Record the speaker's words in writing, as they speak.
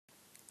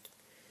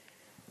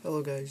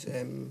Hello guys,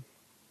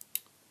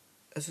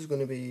 this is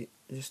going to be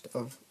just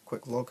a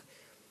quick vlog,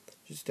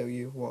 just to tell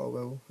you what I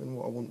will and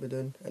what I won't be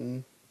doing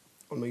on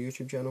my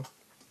YouTube channel.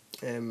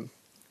 I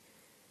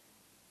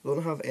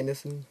don't have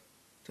anything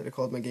to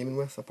record my gaming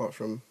with apart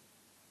from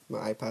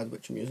my iPad,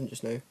 which I'm using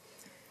just now,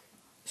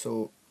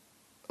 so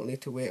I'll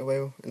need to wait a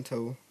while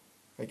until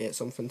I get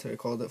something to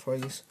record it for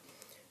you.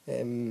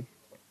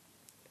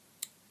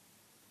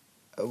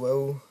 I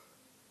will,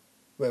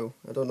 well,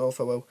 I don't know if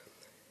I will.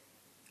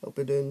 I'll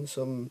be doing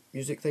some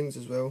music things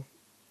as well,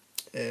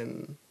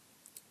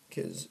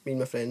 because me and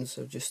my friends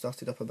have just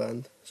started up a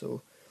band,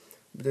 so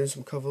I'll be doing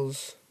some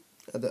covers.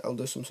 I'll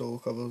do some solo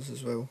covers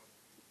as well.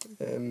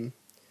 And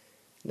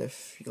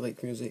if you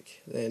like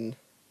music, then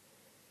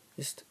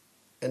just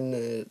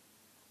in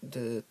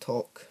the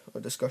talk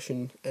or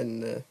discussion in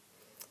the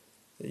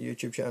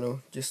YouTube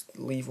channel, just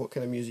leave what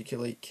kind of music you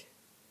like,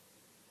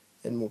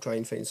 and we'll try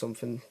and find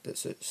something that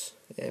suits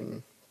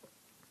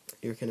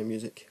your kind of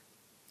music.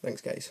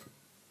 Thanks guys.